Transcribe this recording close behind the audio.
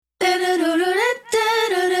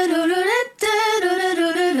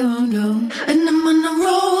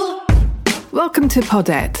to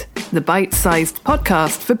Podette, the bite-sized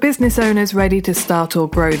podcast for business owners ready to start or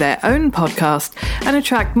grow their own podcast and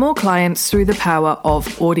attract more clients through the power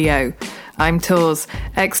of audio. I'm Tors,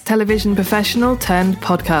 ex-television professional turned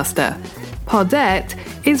podcaster. Podette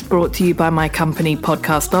is brought to you by my company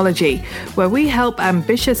Podcastology, where we help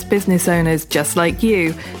ambitious business owners just like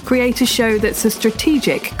you create a show that's a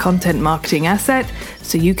strategic content marketing asset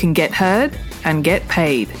so you can get heard and get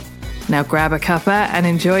paid. Now grab a cuppa and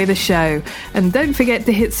enjoy the show. And don't forget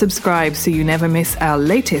to hit subscribe so you never miss our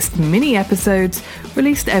latest mini episodes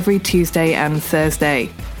released every Tuesday and Thursday.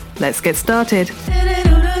 Let's get started.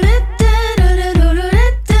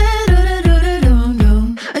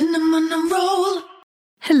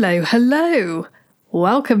 Hello.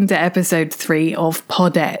 Welcome to episode 3 of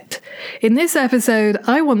Podette. In this episode,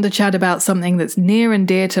 I want to chat about something that's near and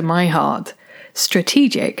dear to my heart: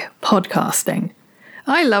 strategic podcasting.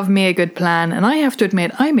 I love me a good plan, and I have to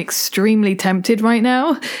admit I'm extremely tempted right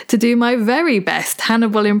now to do my very best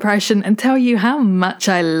Hannibal impression and tell you how much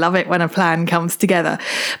I love it when a plan comes together.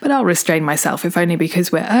 But I'll restrain myself, if only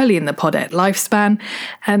because we're early in the Podette lifespan,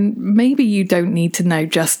 and maybe you don't need to know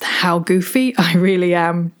just how goofy I really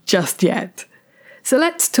am just yet. So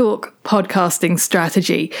let's talk podcasting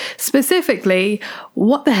strategy, specifically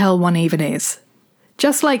what the hell one even is.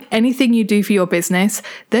 Just like anything you do for your business,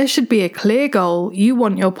 there should be a clear goal you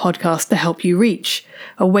want your podcast to help you reach,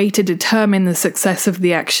 a way to determine the success of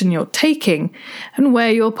the action you're taking, and where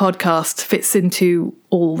your podcast fits into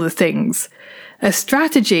all the things. A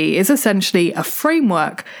strategy is essentially a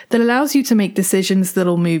framework that allows you to make decisions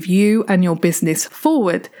that'll move you and your business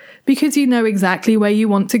forward, because you know exactly where you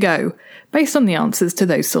want to go, based on the answers to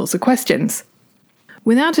those sorts of questions.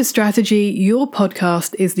 Without a strategy, your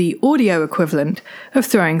podcast is the audio equivalent of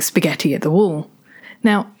throwing spaghetti at the wall.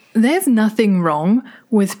 Now, there's nothing wrong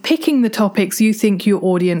with picking the topics you think your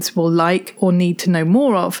audience will like or need to know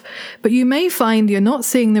more of, but you may find you're not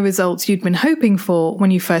seeing the results you'd been hoping for when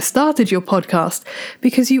you first started your podcast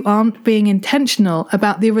because you aren't being intentional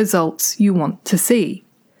about the results you want to see.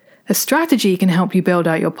 A strategy can help you build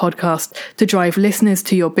out your podcast to drive listeners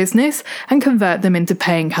to your business and convert them into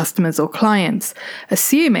paying customers or clients,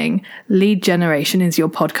 assuming lead generation is your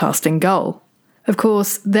podcasting goal. Of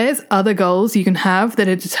course, there's other goals you can have that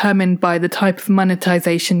are determined by the type of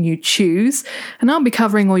monetization you choose, and I'll be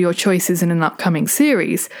covering all your choices in an upcoming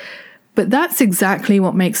series. But that's exactly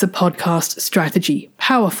what makes a podcast strategy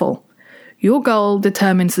powerful. Your goal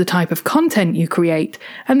determines the type of content you create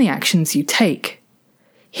and the actions you take.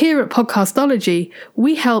 Here at Podcastology,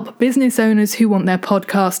 we help business owners who want their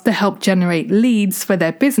podcast to help generate leads for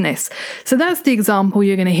their business. So that's the example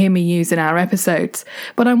you're going to hear me use in our episodes.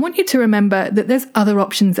 But I want you to remember that there's other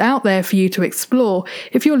options out there for you to explore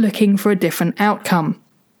if you're looking for a different outcome.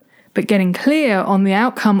 But getting clear on the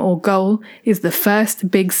outcome or goal is the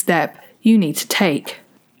first big step you need to take.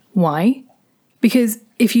 Why? Because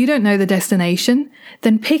if you don't know the destination,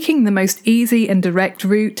 then picking the most easy and direct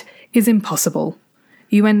route is impossible.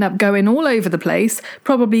 You end up going all over the place,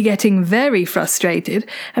 probably getting very frustrated,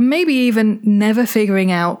 and maybe even never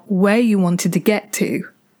figuring out where you wanted to get to.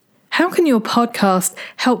 How can your podcast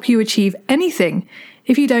help you achieve anything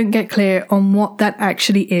if you don't get clear on what that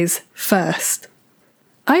actually is first?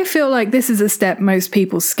 I feel like this is a step most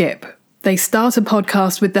people skip. They start a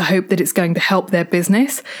podcast with the hope that it's going to help their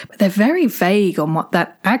business, but they're very vague on what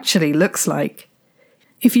that actually looks like.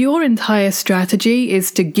 If your entire strategy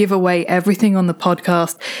is to give away everything on the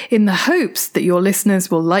podcast in the hopes that your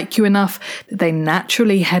listeners will like you enough that they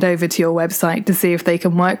naturally head over to your website to see if they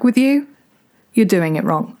can work with you, you're doing it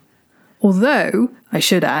wrong. Although, I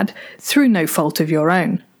should add, through no fault of your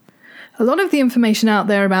own. A lot of the information out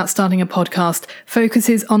there about starting a podcast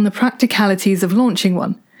focuses on the practicalities of launching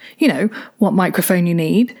one. You know, what microphone you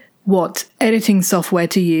need, what editing software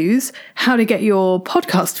to use, how to get your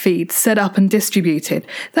podcast feed set up and distributed,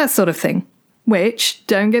 that sort of thing. Which,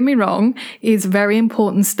 don't get me wrong, is very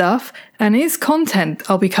important stuff and is content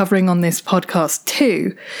I'll be covering on this podcast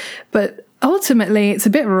too. But ultimately, it's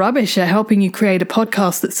a bit rubbish at helping you create a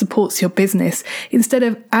podcast that supports your business instead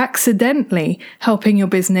of accidentally helping your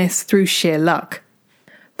business through sheer luck.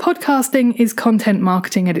 Podcasting is content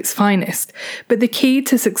marketing at its finest, but the key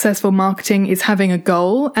to successful marketing is having a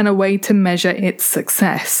goal and a way to measure its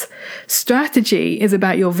success. Strategy is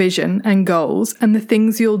about your vision and goals and the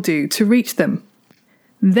things you'll do to reach them.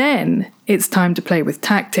 Then it's time to play with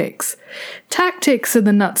tactics. Tactics are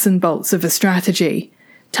the nuts and bolts of a strategy.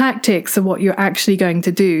 Tactics are what you're actually going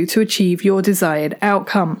to do to achieve your desired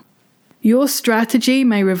outcome. Your strategy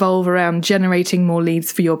may revolve around generating more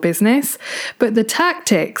leads for your business, but the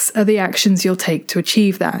tactics are the actions you'll take to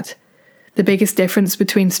achieve that. The biggest difference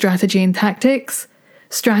between strategy and tactics?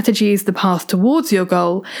 Strategy is the path towards your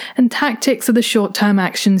goal, and tactics are the short-term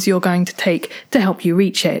actions you're going to take to help you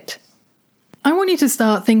reach it. I want you to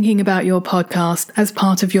start thinking about your podcast as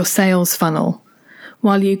part of your sales funnel.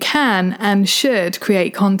 While you can and should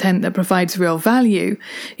create content that provides real value,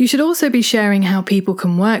 you should also be sharing how people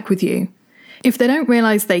can work with you. If they don't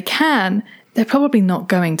realize they can, they're probably not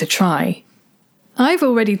going to try. I've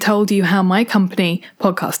already told you how my company,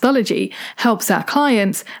 Podcastology, helps our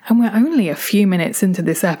clients, and we're only a few minutes into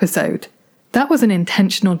this episode. That was an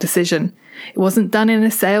intentional decision. It wasn't done in a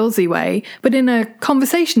salesy way, but in a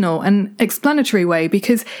conversational and explanatory way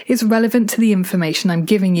because it's relevant to the information I'm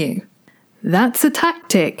giving you. That's a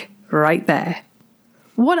tactic right there.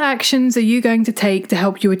 What actions are you going to take to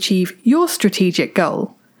help you achieve your strategic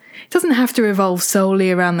goal? It doesn't have to revolve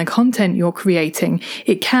solely around the content you're creating.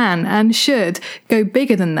 It can and should go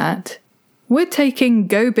bigger than that. We're taking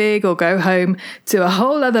go big or go home to a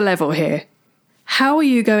whole other level here. How are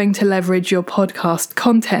you going to leverage your podcast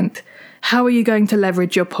content? How are you going to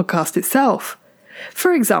leverage your podcast itself?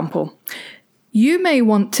 For example, you may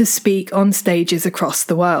want to speak on stages across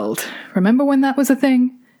the world. Remember when that was a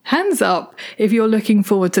thing? Hands up if you're looking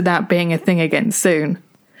forward to that being a thing again soon.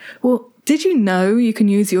 Well, did you know you can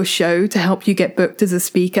use your show to help you get booked as a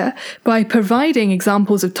speaker by providing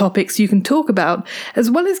examples of topics you can talk about,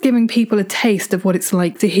 as well as giving people a taste of what it's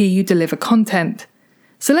like to hear you deliver content?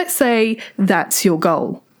 So let's say that's your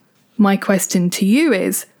goal. My question to you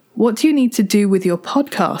is, what do you need to do with your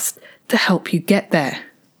podcast to help you get there?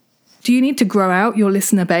 Do you need to grow out your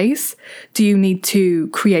listener base? Do you need to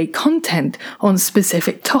create content on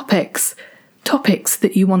specific topics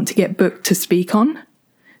that you want to get booked to speak on?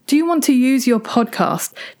 Do you want to use your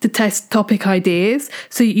podcast to test topic ideas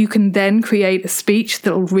so you can then create a speech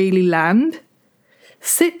that'll really land?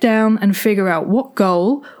 Sit down and figure out what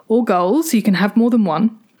goal or goals, you can have more than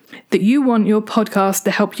one, that you want your podcast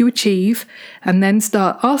to help you achieve, and then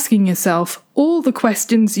start asking yourself all the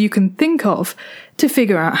questions you can think of to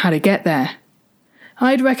figure out how to get there.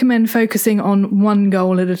 I'd recommend focusing on one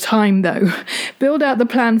goal at a time though. Build out the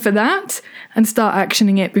plan for that and start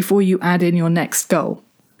actioning it before you add in your next goal.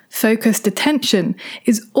 Focused attention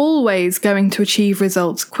is always going to achieve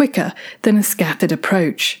results quicker than a scattered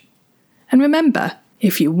approach. And remember,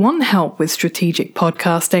 if you want help with strategic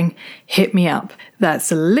podcasting, hit me up.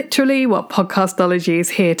 That's literally what Podcastology is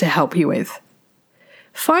here to help you with.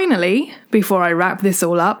 Finally, before I wrap this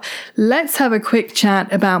all up, let's have a quick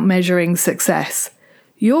chat about measuring success.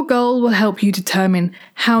 Your goal will help you determine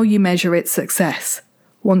how you measure its success.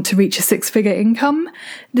 Want to reach a six-figure income?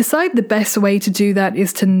 Decide the best way to do that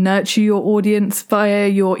is to nurture your audience via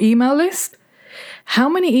your email list. How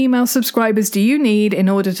many email subscribers do you need in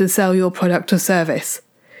order to sell your product or service?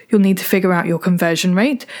 You'll need to figure out your conversion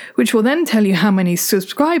rate, which will then tell you how many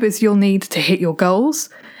subscribers you'll need to hit your goals.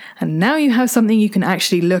 And now you have something you can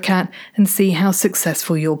actually look at and see how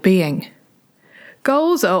successful you're being.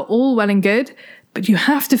 Goals are all well and good, but you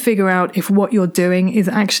have to figure out if what you're doing is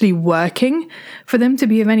actually working for them to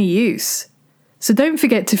be of any use. So don't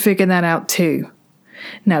forget to figure that out too.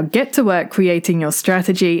 Now get to work creating your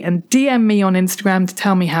strategy and DM me on Instagram to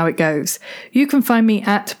tell me how it goes. You can find me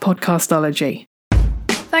at Podcastology.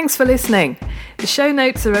 Thanks for listening. The show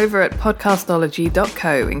notes are over at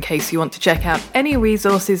podcastology.co in case you want to check out any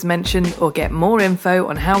resources mentioned or get more info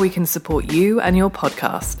on how we can support you and your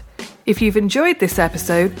podcast. If you've enjoyed this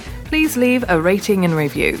episode, please leave a rating and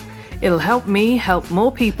review. It'll help me help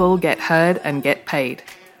more people get heard and get paid.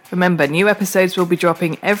 Remember, new episodes will be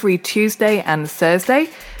dropping every Tuesday and Thursday,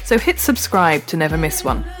 so hit subscribe to never miss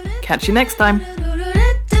one. Catch you next time.